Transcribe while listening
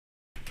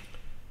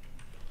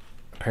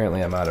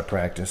Apparently I'm out of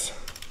practice.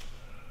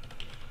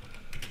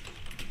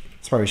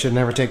 That's why we should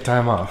never take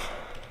time off.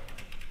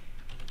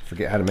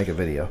 Forget how to make a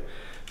video.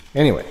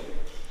 Anyway,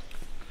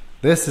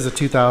 this is a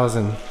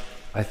 2000,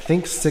 I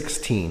think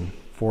 16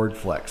 Ford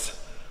Flex.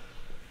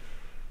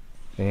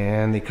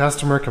 And the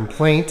customer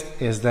complaint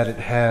is that it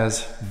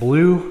has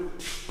blue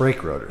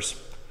brake rotors.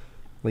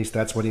 At least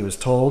that's what he was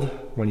told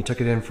when he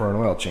took it in for an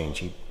oil change.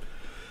 He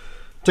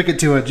took it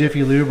to a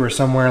Jiffy Lube or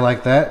somewhere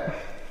like that,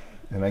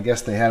 and I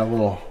guess they had a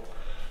little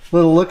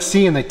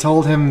look-see, and they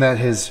told him that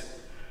his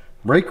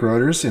brake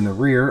rotors in the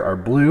rear are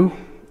blue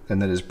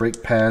and that his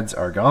brake pads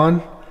are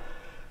gone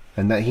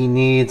and that he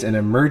needs an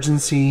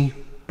emergency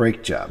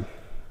brake job.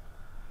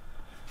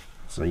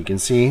 So you can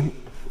see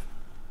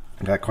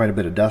I got quite a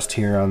bit of dust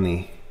here on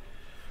the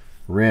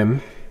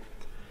rim,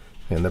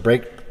 and the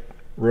brake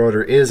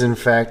rotor is in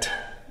fact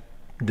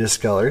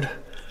discolored,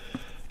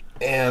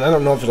 and I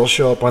don't know if it'll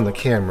show up on the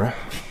camera,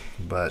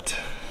 but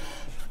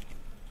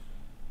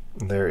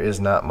there is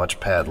not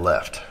much pad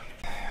left.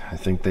 I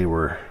think they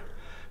were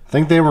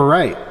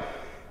right.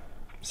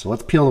 So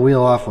let's peel the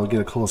wheel off and we'll get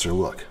a closer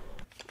look.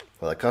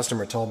 Well, the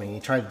customer told me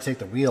he tried to take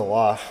the wheel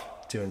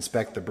off to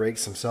inspect the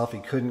brakes himself. He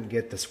couldn't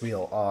get this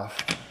wheel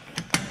off.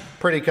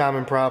 Pretty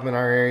common problem in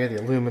our area. The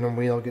aluminum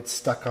wheel gets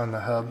stuck on the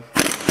hub.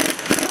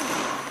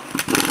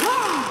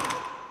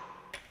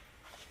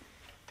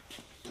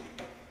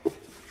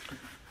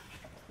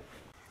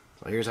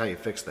 So here's how you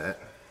fix that.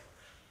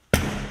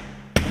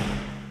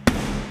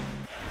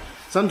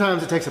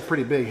 Sometimes it takes a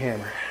pretty big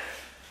hammer.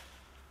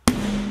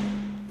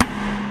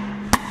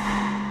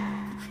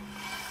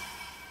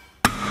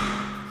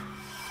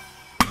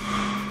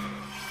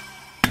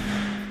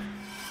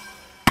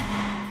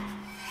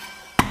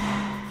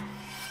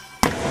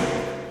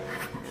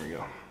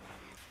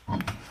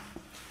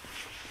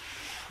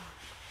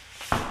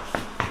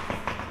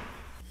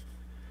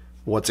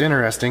 What's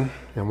interesting,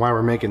 and why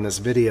we're making this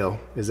video,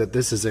 is that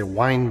this is a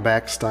wind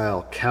back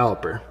style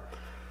caliper.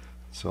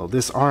 So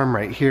this arm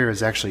right here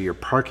is actually your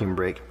parking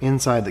brake.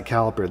 Inside the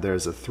caliper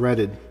there's a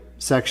threaded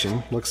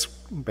section, looks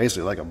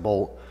basically like a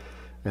bolt,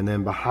 and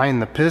then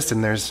behind the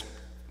piston there's,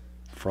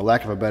 for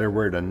lack of a better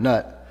word, a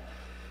nut.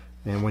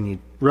 And when you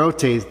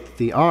rotate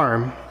the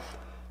arm,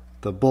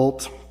 the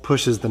bolt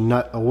pushes the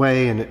nut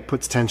away and it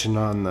puts tension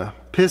on the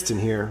piston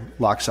here,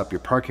 locks up your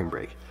parking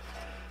brake.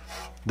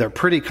 They're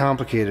pretty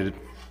complicated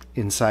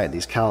inside,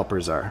 these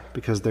calipers are,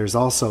 because there's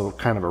also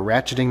kind of a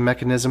ratcheting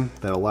mechanism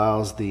that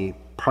allows the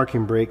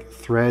parking brake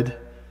thread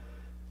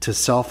to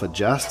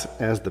self-adjust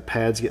as the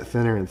pads get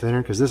thinner and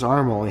thinner, because this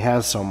arm only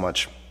has so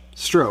much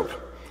stroke.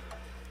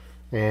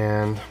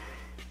 And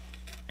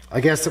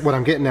I guess what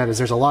I'm getting at is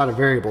there's a lot of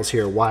variables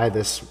here why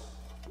this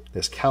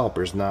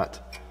caliper's not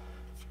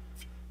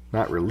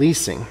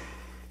releasing.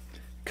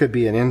 Could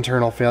be an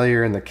internal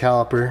failure in the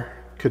caliper,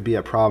 could be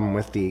a problem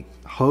with the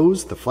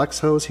hose, the flex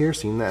hose here,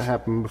 seen that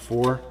happen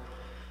before.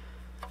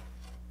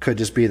 Could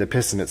just be the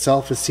piston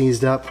itself is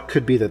seized up.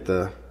 Could be that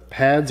the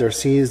pads are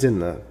seized in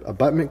the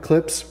abutment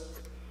clips.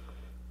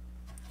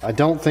 I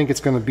don't think it's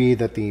going to be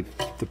that the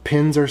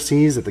pins are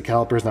seized, that the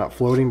caliper is not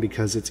floating,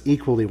 because it's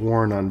equally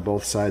worn on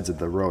both sides of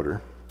the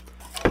rotor.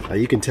 Now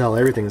you can tell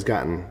everything's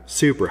gotten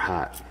super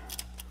hot.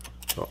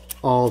 So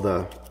all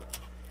the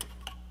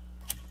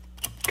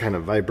kind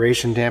of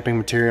vibration damping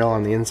material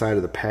on the inside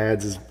of the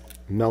pads is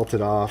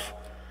melted off.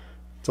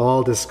 It's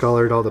all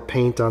discolored. All the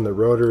paint on the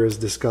rotor is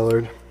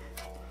discolored.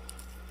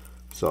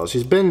 So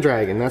she's been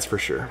dragging, that's for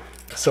sure.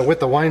 So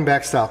with the wind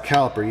back style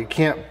caliper,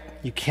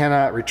 you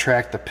cannot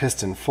retract the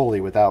piston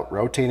fully without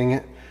rotating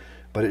it,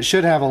 but it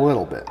should have a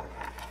little bit.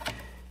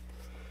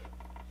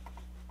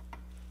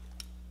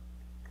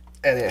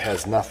 And it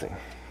has nothing.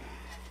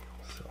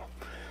 So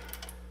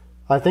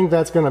I think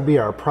that's going to be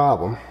our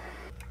problem.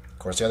 Of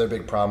course, the other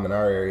big problem in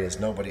our area is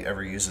nobody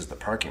ever uses the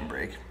parking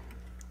brake,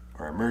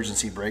 or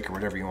emergency brake, or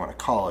whatever you want to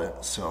call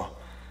it. So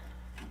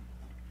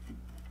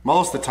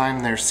most of the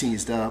time they're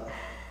seized up.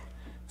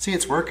 See,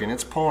 it's working,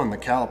 it's pulling the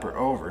caliper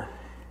over.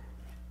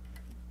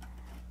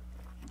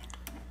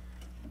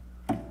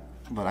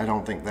 But I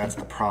don't think that's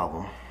the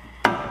problem.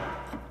 Well,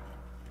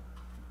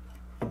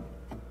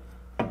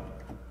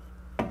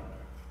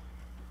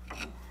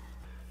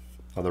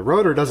 the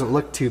rotor doesn't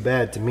look too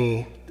bad to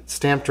me. It's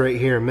stamped right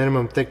here,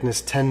 minimum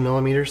thickness 10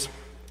 millimeters.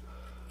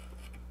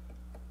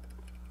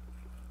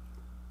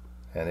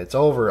 And it's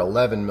over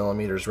 11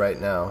 millimeters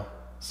right now.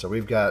 So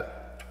we've got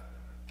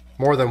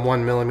more than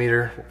 1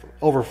 millimeter,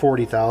 over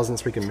 40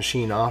 thousandths we can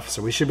machine off.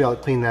 So we should be able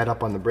to clean that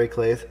up on the brake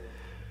lathe.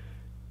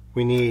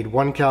 We need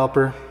one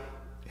caliper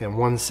and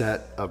one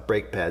set of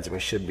brake pads, and we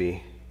should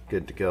be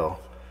good to go.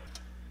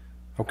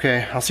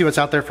 Okay, I'll see what's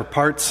out there for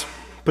parts,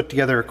 put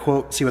together a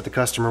quote, see what the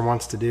customer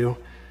wants to do.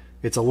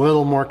 It's a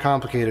little more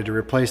complicated to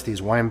replace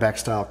these wind back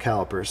style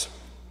calipers,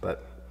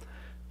 but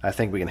I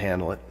think we can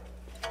handle it.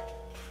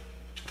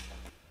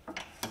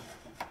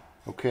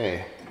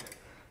 Okay,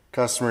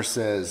 customer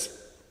says,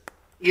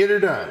 get her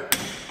done.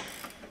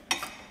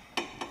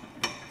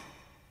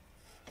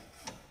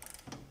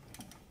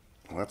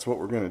 Well, that's what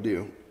we're gonna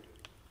do.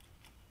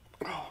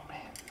 Oh man.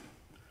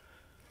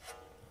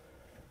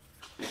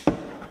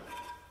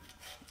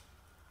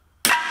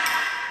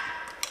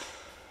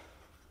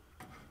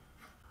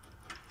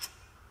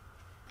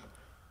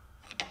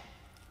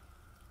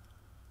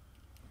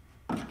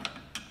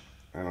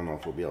 I don't know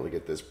if we'll be able to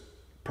get this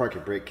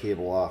parking brake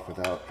cable off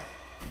without.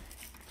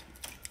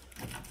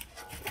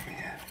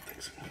 Yeah, I don't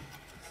think so.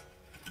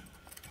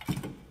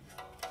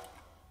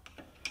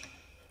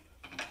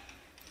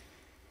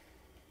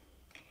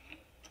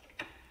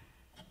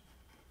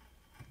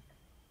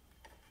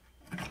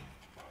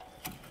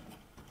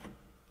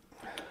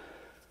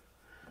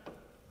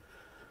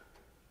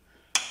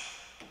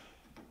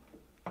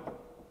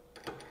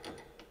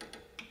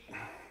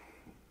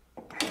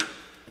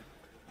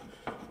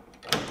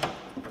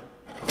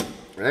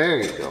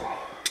 There you go.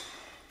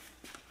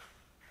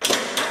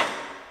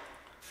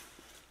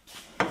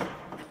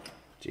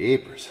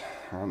 Jeepers,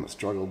 we're on the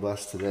struggle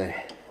bus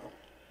today.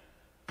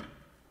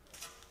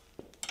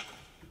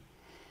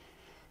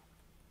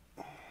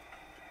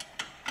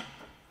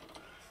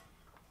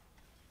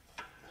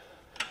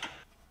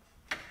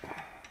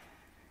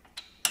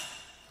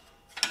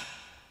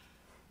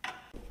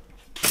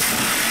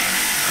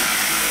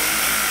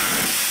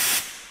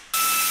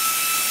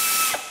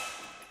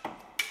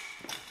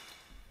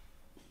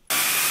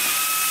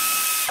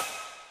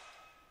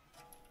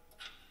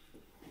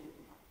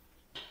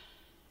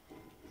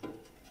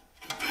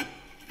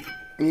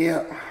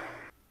 Yeah,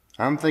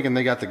 I'm thinking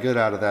they got the good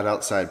out of that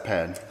outside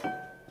pad.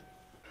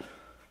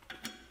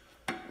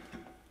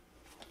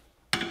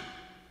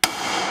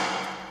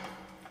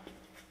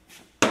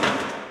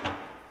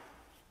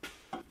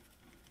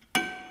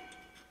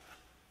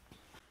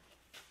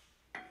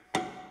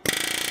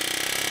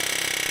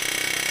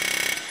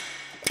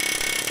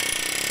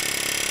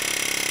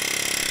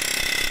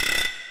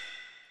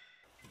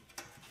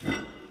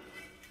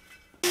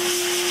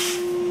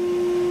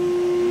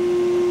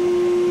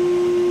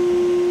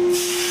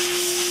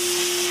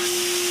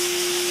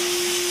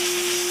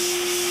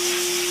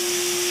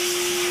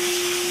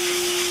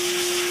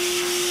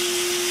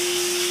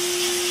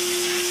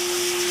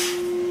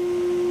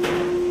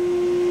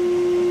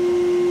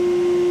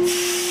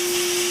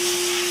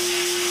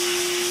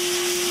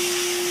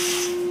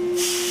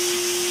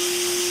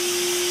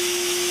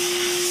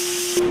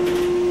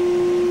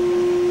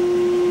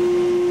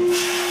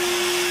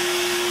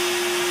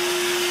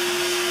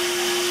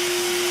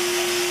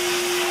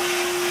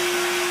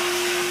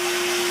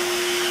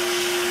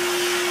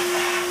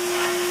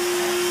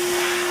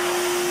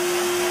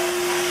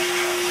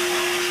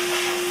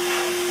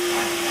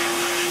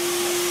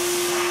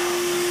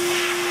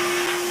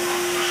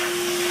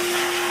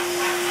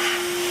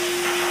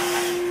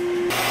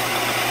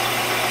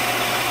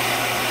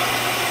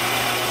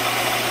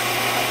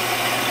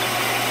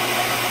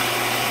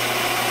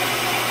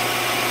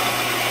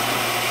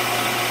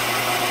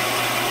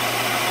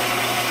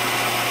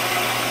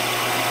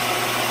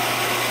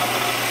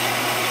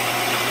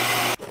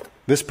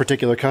 This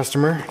particular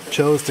customer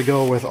chose to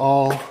go with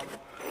all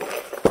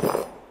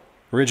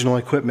original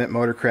equipment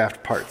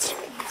Motorcraft parts.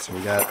 So we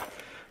got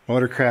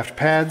Motorcraft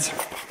pads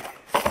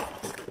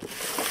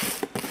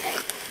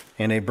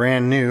and a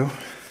brand new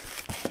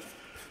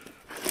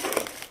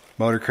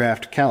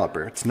Motorcraft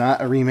caliper. It's not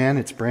a reman,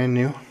 it's brand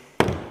new.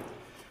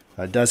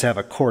 It does have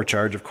a core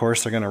charge, of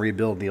course. They're going to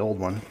rebuild the old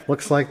one.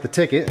 Looks like the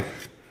ticket.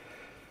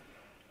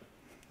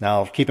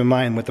 Now keep in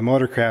mind with the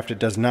Motorcraft it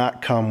does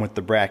not come with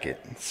the bracket.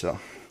 So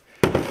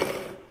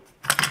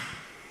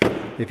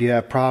if you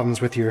have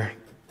problems with your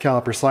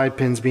caliper slide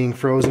pins being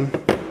frozen,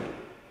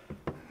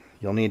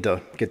 you'll need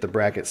to get the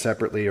bracket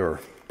separately or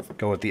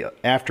go with the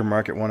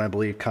aftermarket one. I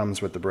believe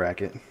comes with the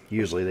bracket.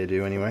 Usually they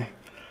do anyway.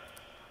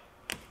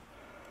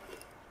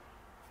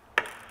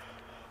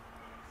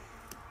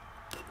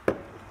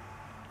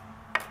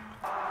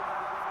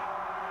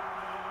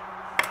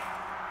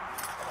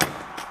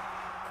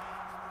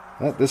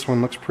 This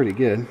one looks pretty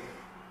good.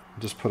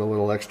 Just put a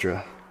little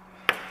extra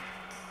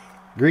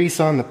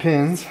grease on the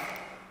pins.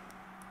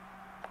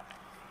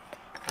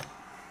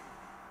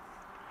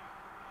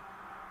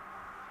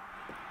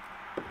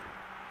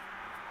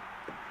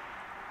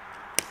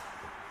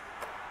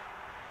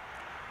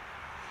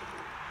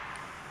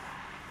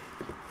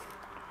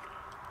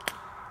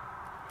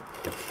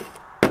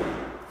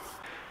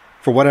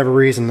 For whatever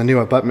reason, the new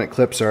abutment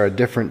clips are a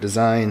different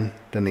design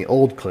than the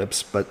old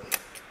clips, but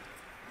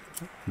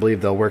I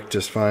believe they'll work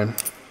just fine.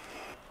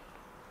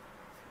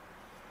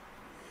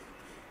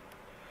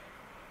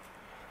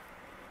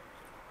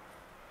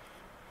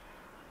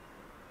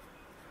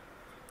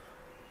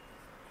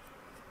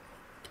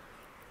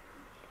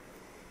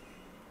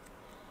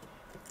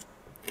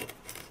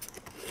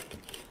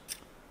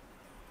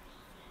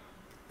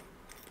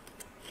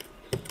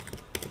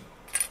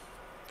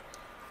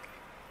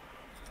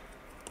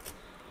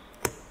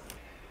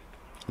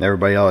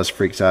 Everybody always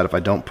freaks out if I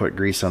don't put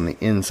grease on the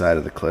inside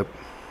of the clip.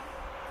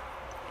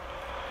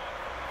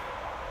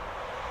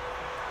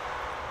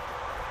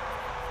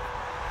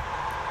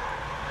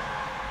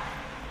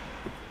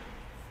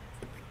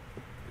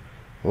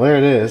 Well, there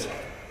it is.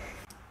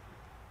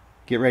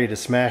 Get ready to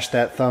smash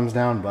that thumbs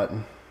down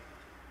button.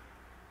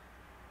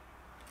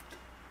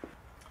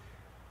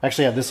 I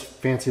actually have this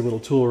fancy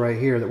little tool right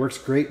here that works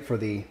great for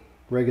the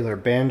regular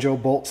banjo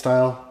bolt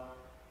style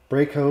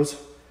brake hose.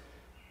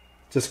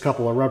 just a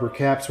couple of rubber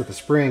caps with a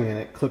spring, and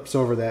it clips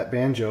over that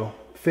banjo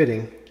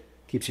fitting,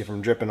 keeps you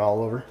from dripping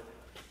all over.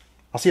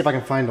 I'll see if I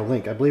can find a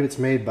link. I believe it's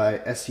made by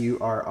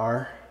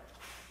SURR,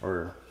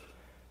 or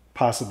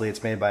possibly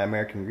it's made by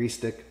American Grease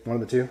Stick, one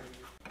of the two.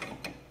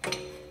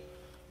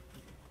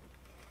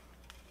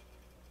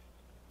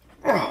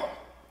 Oh,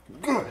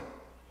 good.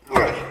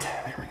 Right,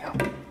 there we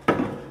go.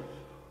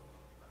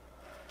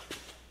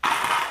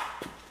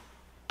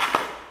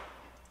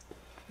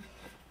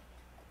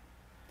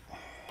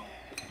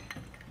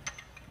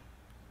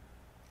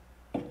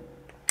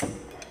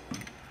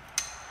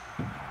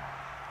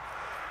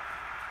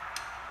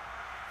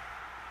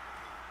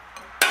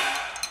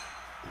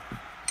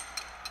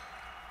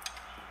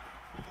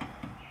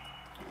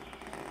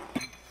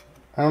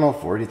 I don't know,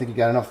 Ford, do you think you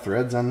got enough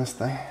threads on this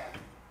thing?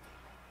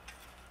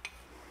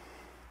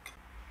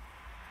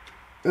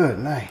 Good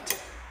night.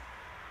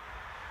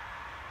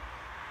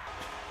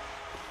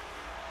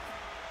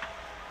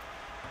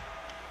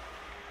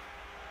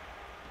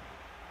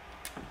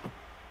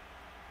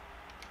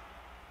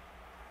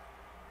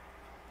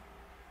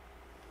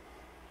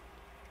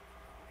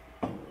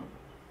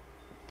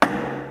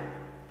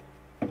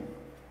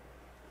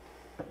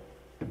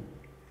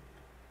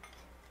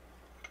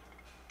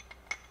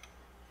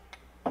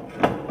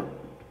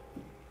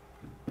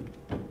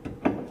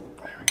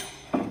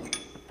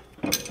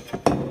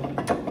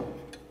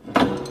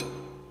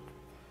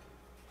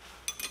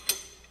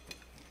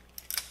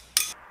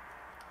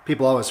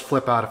 People always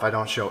flip out if I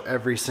don't show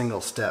every single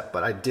step,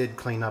 but I did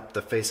clean up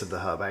the face of the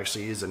hub. I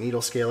actually used a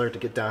needle scaler to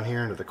get down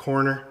here into the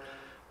corner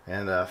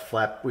and a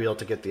flat wheel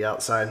to get the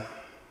outside.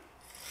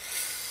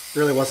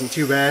 Really wasn't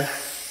too bad.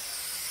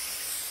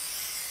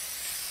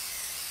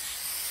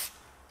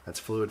 That's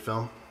fluid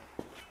film.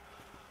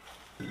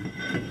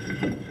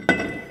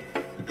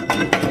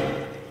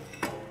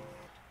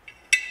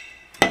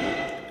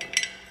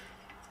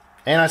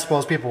 And I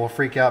suppose people will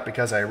freak out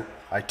because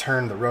I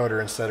turned the rotor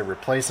instead of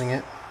replacing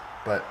it.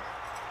 But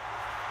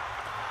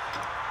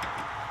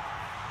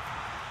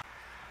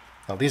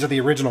well, these are the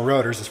original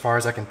rotors as far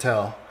as I can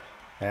tell,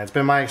 and it's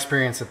been my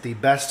experience that the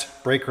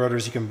best brake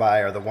rotors you can buy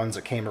are the ones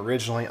that came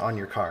originally on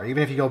your car.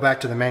 Even if you go back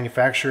to the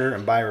manufacturer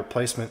and buy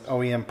replacement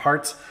OEM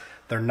parts,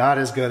 they're not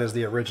as good as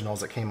the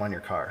originals that came on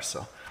your car.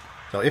 So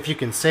if you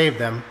can save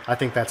them, I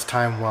think that's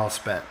time well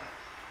spent.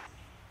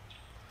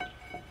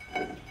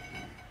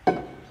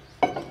 A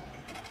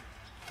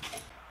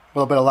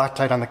little bit of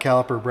Loctite on the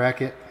caliper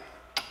bracket.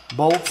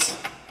 Bolts.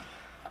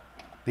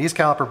 These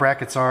caliper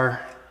brackets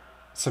are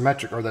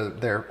symmetric, or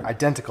they're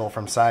identical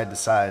from side to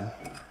side.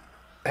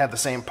 They have the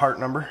same part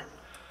number.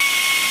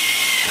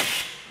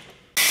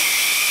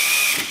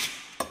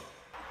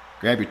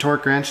 Grab your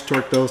torque wrench,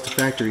 torque those to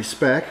factory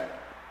spec.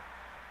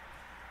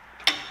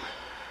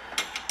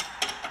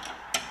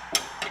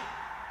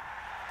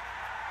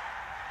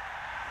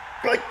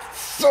 Like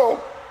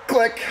so.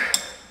 Click.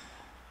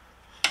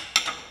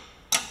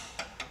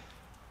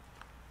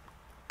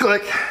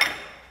 Click.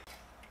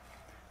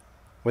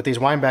 With these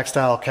windback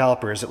style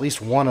calipers, at least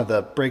one of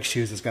the brake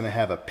shoes is going to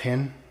have a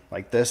pin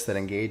like this that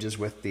engages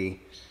with the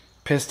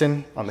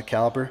piston on the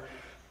caliper.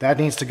 That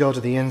needs to go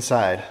to the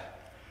inside.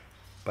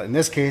 But in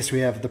this case, we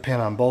have the pin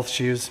on both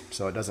shoes,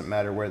 so it doesn't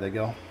matter where they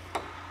go.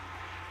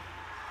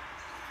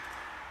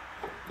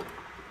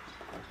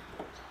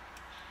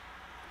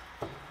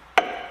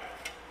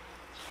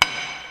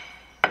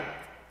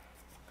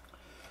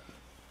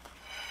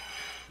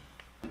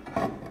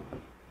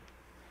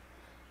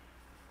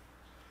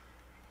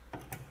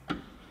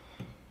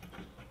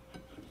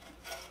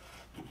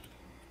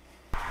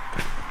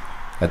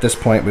 At this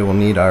point, we will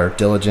need our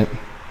diligent,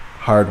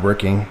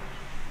 hard-working,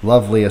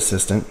 lovely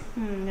assistant.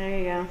 There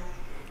you go.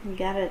 You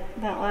got it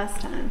that last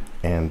time.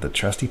 And the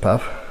trusty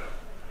pup.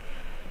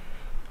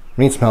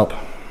 We need some help.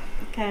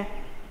 Okay.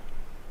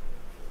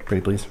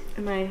 Pretty please.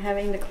 Am I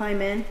having to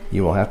climb in?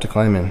 You will have to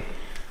climb in.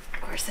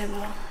 Of course I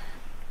will.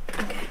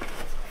 Okay.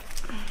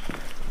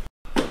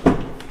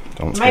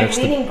 Don't Am I scratch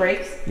bleeding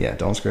brakes? Yeah,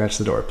 don't scratch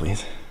the door,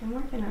 please. I'm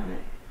working on it.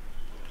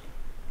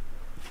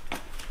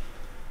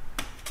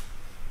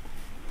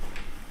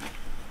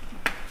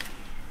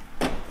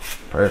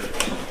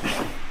 Perfect.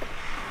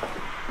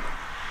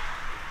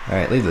 All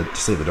right,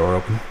 just leave the door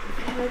open.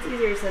 That's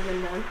easier said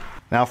than done.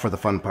 Now for the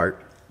fun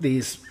part.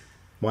 These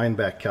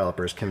windback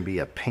calipers can be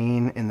a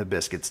pain in the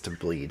biscuits to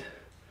bleed.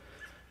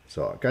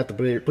 So I've got the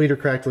bleeder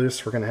cracked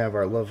loose. We're gonna have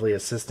our lovely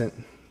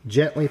assistant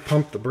gently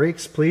pump the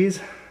brakes,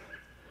 please.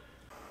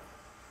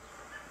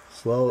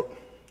 Slow.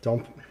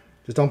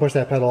 Just don't push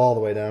that pedal all the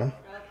way down.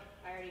 Oh,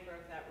 I already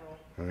broke that rule.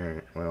 All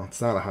right. Well,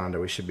 it's not a Honda.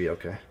 We should be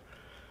okay.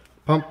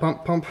 Pump,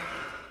 pump, pump.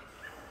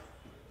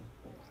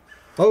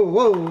 Oh,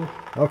 whoa.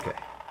 Okay.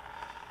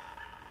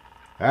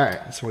 All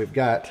right. So we've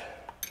got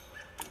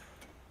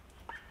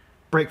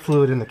brake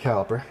fluid in the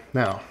caliper.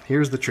 Now,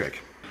 here's the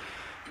trick.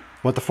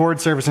 What the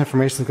Ford service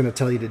information is going to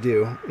tell you to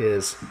do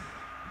is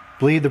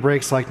bleed the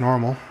brakes like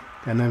normal,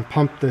 and then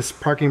pump this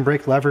parking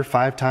brake lever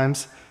 5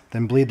 times,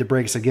 then bleed the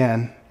brakes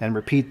again, and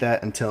repeat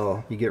that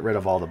until you get rid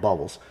of all the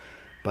bubbles.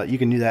 But you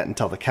can do that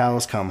until the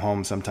cows come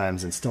home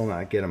sometimes and still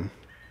not get them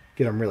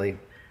really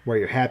where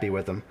you're happy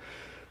with them.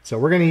 So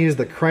we're going to use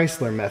the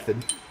Chrysler method,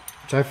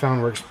 which I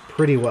found works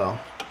pretty well.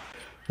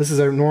 This is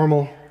a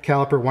normal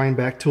caliper wind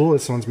back tool.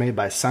 This one's made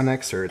by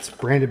Sunex, or it's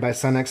branded by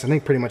Sunex. I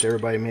think pretty much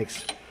everybody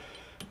makes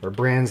or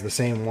brands the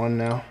same one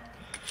now.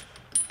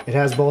 It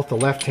has both the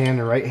left hand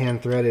and right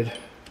hand threaded,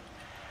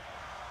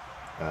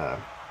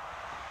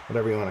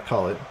 whatever you want to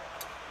call it,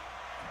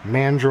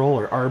 mandrel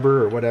or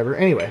arbor or whatever.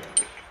 Anyway,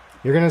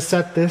 you're going to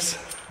set this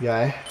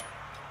guy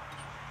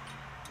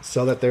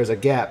so that there's a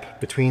gap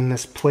between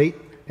this plate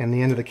and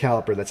the end of the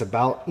caliper that's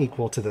about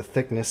equal to the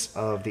thickness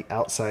of the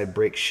outside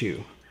brake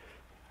shoe.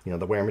 You know,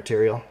 the wear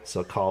material.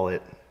 So call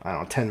it, I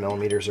don't know, 10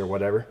 millimeters or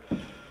whatever.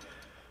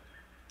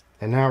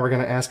 And now we're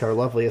going to ask our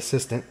lovely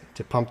assistant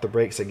to pump the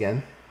brakes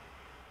again.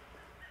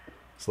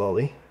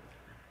 Slowly.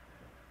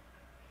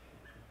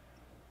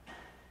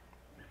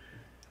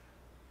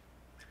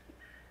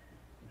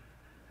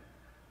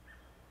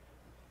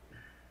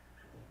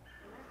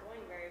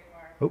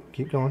 Oh,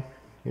 keep going.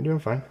 You're doing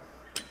fine.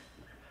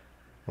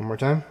 One more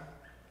time.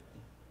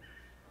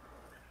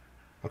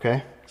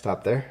 Okay,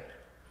 stop there.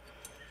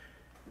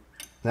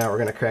 Now we're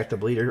going to crack the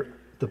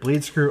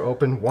bleed screw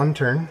open one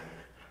turn,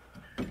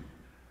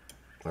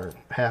 or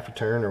half a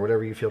turn, or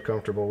whatever you feel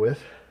comfortable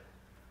with.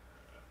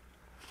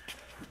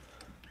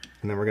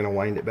 And then we're going to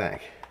wind it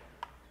back.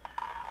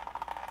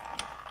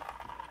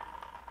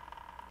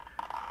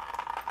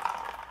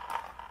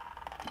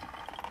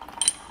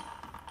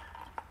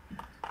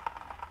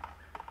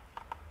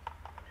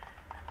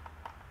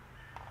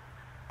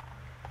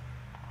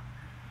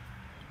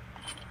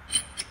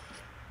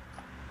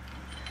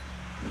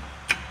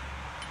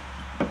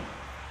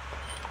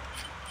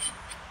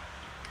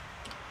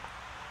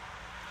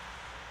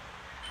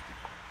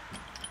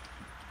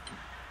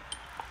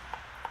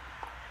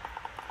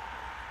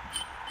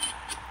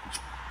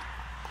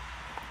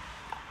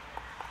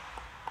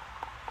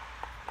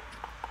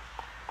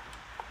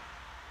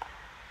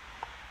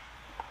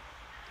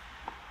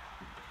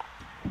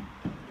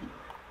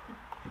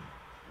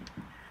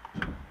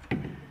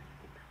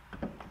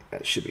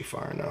 That should be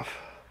far enough.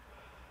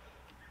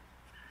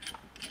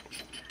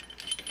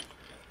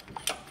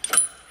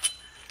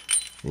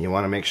 And you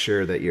want to make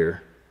sure that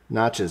your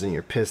notches in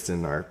your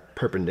piston are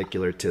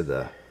perpendicular to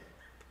the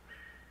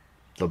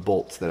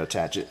bolts that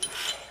attach it.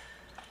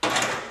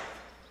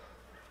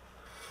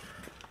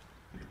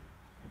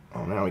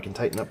 Oh, now we can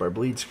tighten up our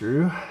bleed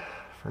screw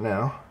for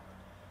now.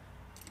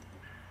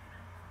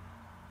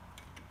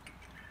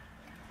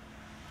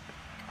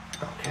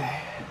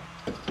 Okay.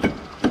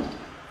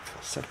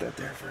 Set that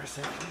there for a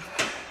second.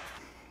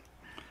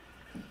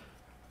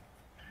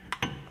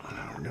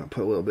 Now we're going to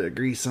put a little bit of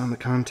grease on the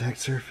contact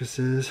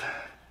surfaces.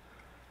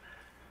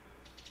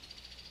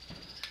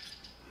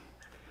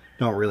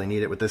 Don't really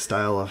need it with this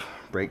style of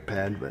brake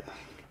pad, but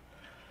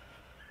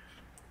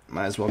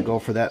might as well go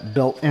for that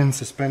built-in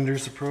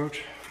suspenders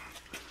approach.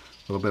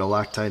 A little bit of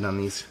Loctite on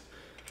these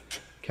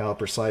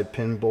caliper slide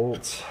pin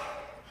bolts.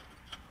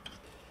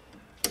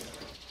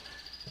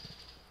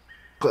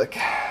 Click.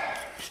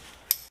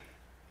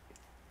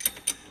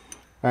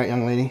 Alright,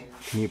 young lady,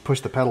 can you push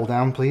the pedal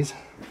down, please?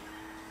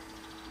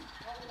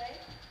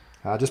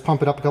 Just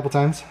pump it up a couple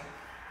times.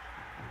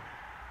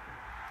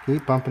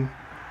 Keep pumping.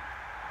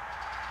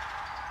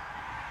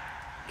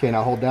 Okay,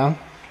 now hold down.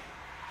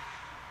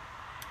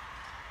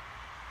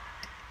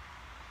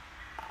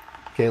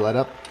 Okay, let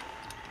up.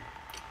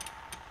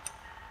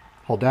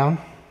 Hold down.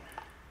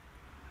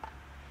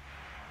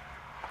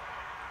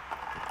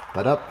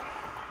 Let up.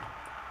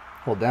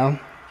 Hold down.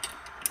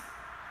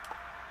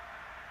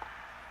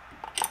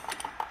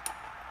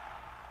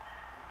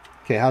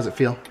 Okay, how's it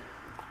feel?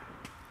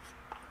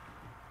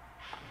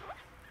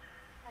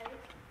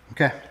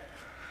 Okay,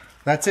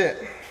 that's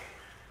it.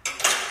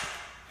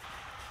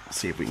 Let's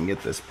see if we can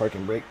get this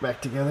parking brake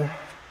back together.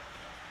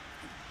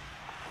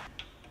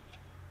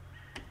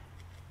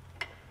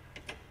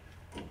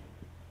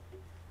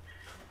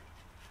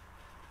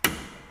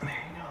 There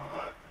you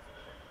go.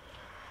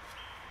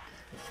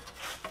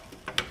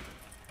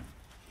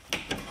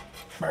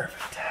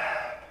 Perfect.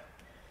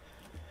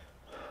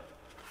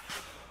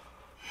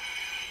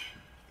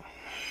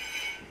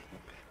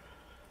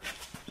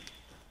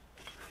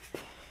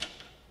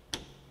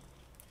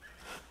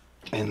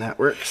 And that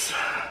works.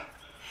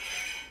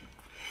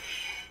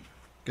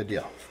 Good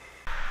deal.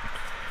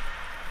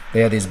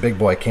 They had these big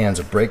boy cans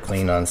of brake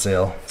clean on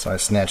sale, so I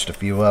snatched a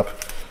few up.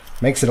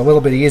 Makes it a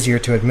little bit easier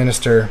to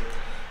administer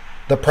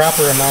the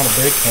proper amount of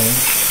brake clean.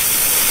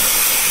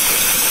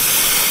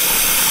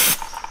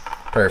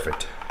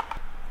 Perfect.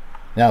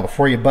 Now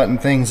before you button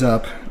things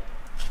up,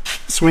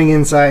 swing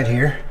inside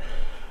here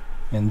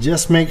and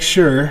just make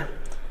sure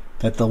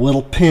that the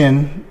little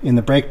pin in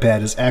the brake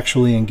pad is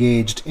actually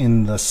engaged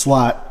in the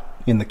slot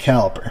in the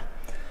caliper.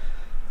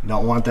 You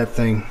don't want that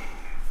thing,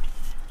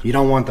 you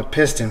don't want the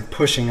piston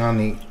pushing on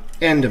the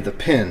end of the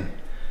pin.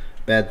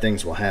 Bad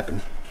things will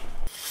happen.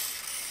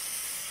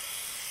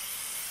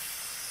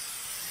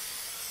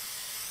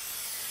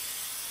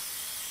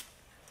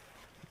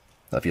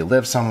 So if you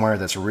live somewhere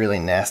that's really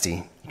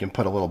nasty, you can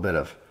put a little bit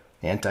of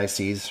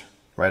anti-seize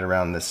right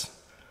around this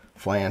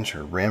flange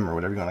or rim or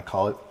whatever you want to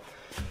call it,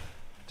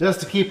 just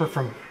to keep her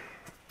from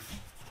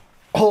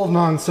holding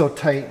on so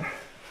tight.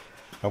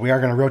 But we are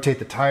going to rotate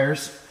the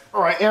tires,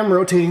 or I am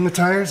rotating the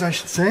tires, I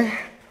should say.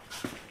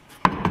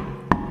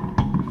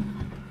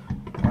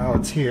 While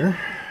it's here.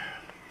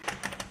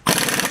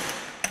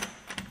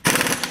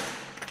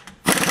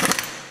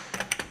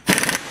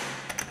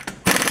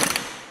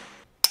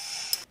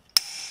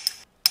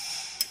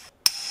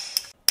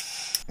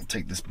 I'll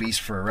take this beast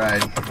for a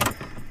ride.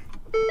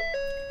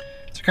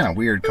 These are kind of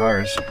weird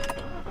cars.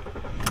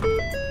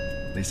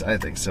 At least I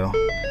think so.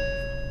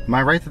 Am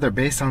I right that they're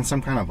based on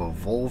some kind of a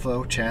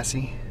Volvo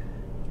chassis?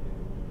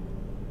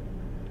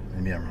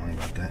 Maybe I'm wrong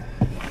about that.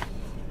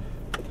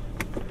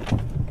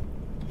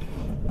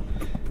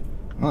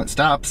 Well, it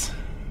stops.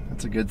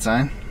 That's a good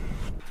sign.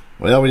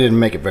 Well, we didn't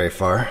make it very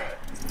far.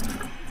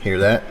 Hear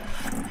that?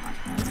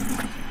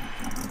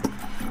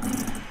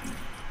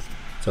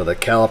 So the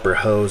caliper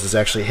hose is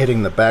actually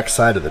hitting the back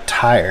side of the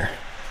tire.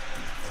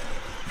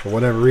 For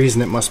whatever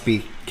reason, it must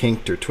be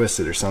kinked or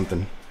twisted or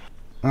something.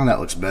 Oh, that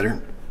looks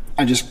better.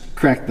 I just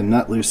cracked the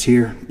nut loose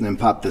here and then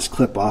popped this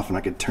clip off, and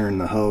I could turn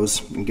the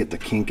hose and get the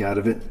kink out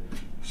of it.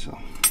 So,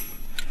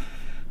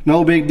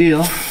 no big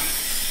deal.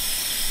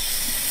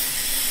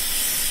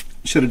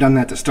 Should have done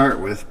that to start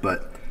with,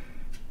 but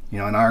you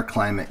know, in our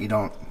climate, you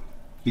don't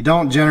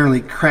generally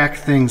crack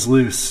things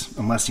loose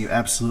unless you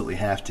absolutely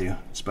have to,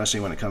 especially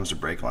when it comes to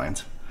brake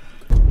lines.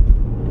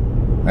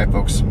 All right,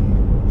 folks,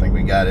 I think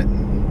we got it.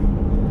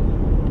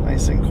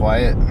 Nice and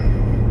quiet.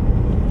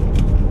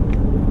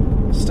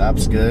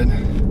 Stops good.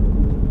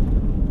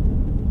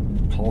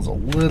 Pulls a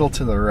little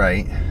to the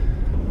right,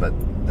 but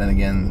then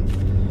again,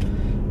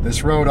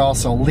 this road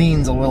also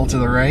leans a little to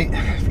the right,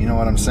 if you know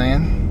what I'm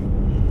saying.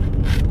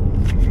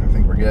 I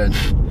think we're good.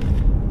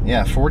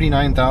 Yeah,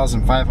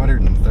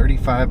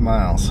 49,535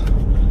 miles.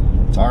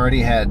 It's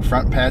already had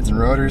front pads and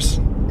rotors,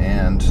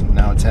 and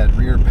now it's had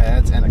rear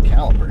pads and a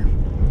caliper.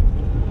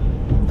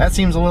 That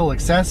seems a little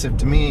excessive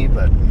to me,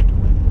 but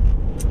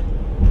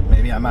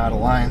maybe I'm out of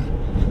line.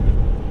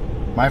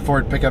 My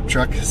Ford pickup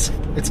truck,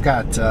 it's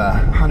got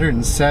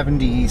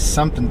 170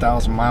 something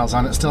thousand miles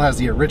on it. It still has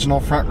the original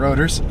front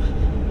rotors,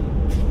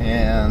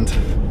 and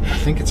I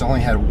think it's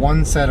only had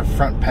one set of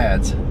front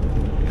pads.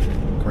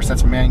 Of course,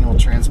 that's manual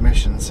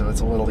transmission, so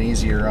it's a little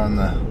easier on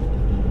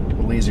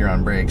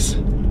brakes.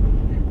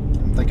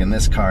 I'm thinking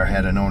this car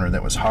had an owner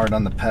that was hard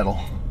on the pedal.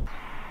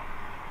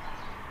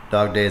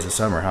 Dog days of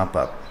summer, huh,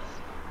 pup?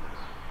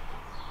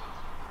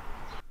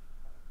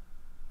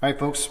 Alright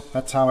folks,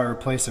 that's how I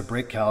replace a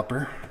brake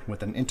caliper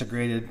with an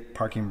integrated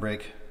parking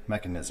brake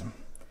mechanism.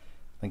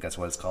 I think that's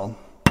what it's called.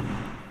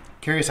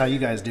 Curious how you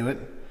guys do it,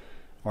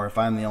 or if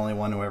I'm the only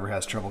one who ever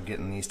has trouble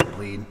getting these to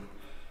bleed.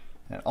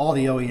 And all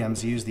the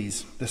OEMs use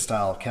this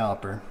style of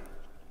caliper,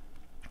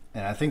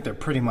 and I think they're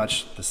pretty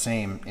much the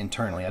same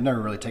internally. I've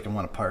never really taken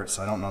one apart,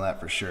 so I don't know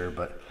that for sure,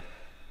 but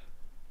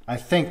I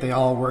think they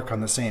all work on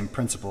the same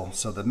principle.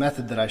 So the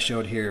method that I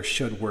showed here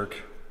should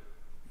work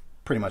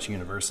pretty much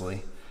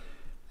universally.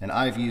 And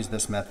I've used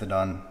this method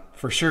on,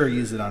 for sure,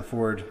 used it on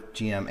Ford,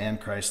 GM, and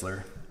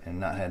Chrysler, and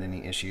not had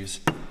any issues.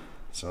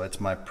 So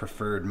it's my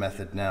preferred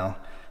method now.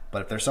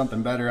 But if there's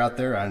something better out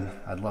there,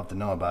 I'd love to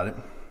know about it.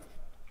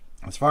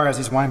 As far as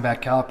these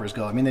windback calipers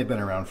go, I mean, they've been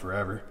around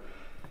forever.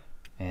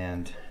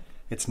 And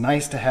it's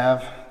nice to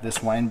have this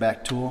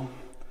windback tool.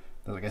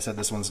 Like I said,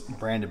 this one's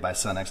branded by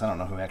Sunex. I don't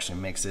know who actually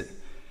makes it.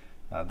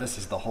 This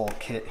is the whole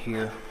kit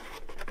here.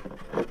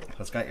 So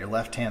it's got your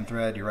left-hand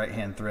thread, your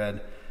right-hand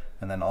thread,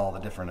 and then all the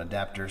different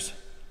adapters,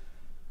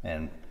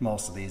 and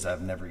most of these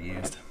I've never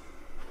used.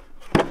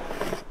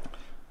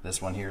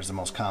 This one here is the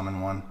most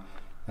common one.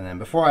 And then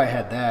before I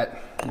had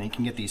that, you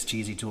can get these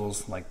cheesy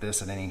tools like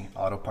this at any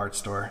auto parts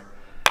store.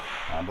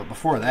 But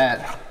before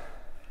that,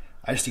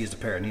 I just used a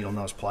pair of needle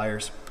nose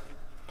pliers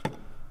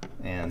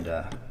and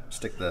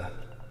stick the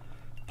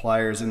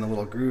pliers in the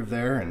little groove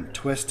there and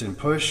twist and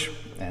push,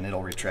 and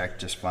it'll retract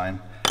just fine.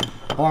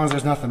 As long as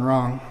there's nothing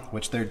wrong,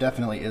 which there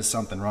definitely is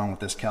something wrong with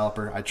this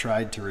caliper. I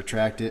tried to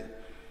retract it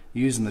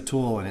using the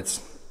tool, and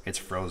it's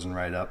frozen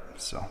right up.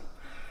 So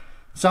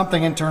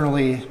something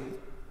internally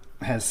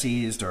has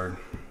seized or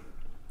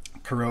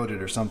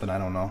corroded or something, I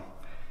don't know.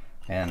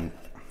 And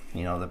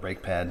you know, the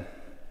brake pad,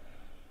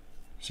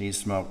 she's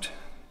smoked.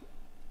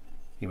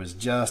 He was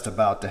just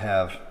about to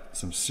have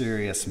some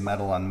serious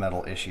metal on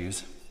metal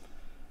issues.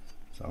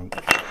 So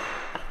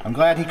I'm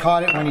glad he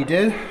caught it when he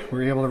did. We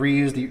were able to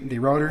reuse the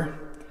rotor,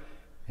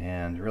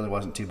 and it really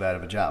wasn't too bad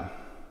of a job.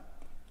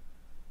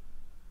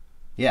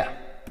 Yeah,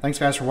 thanks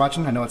guys for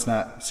watching. I know it's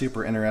not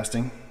super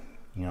interesting.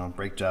 You know,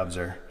 brake jobs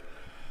are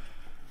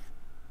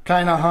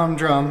kind of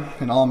humdrum,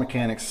 and all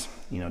mechanics,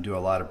 you know, do a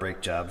lot of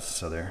brake jobs,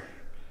 so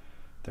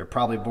they're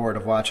probably bored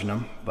of watching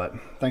them. But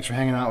thanks for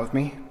hanging out with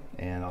me,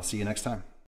 and I'll see you next time.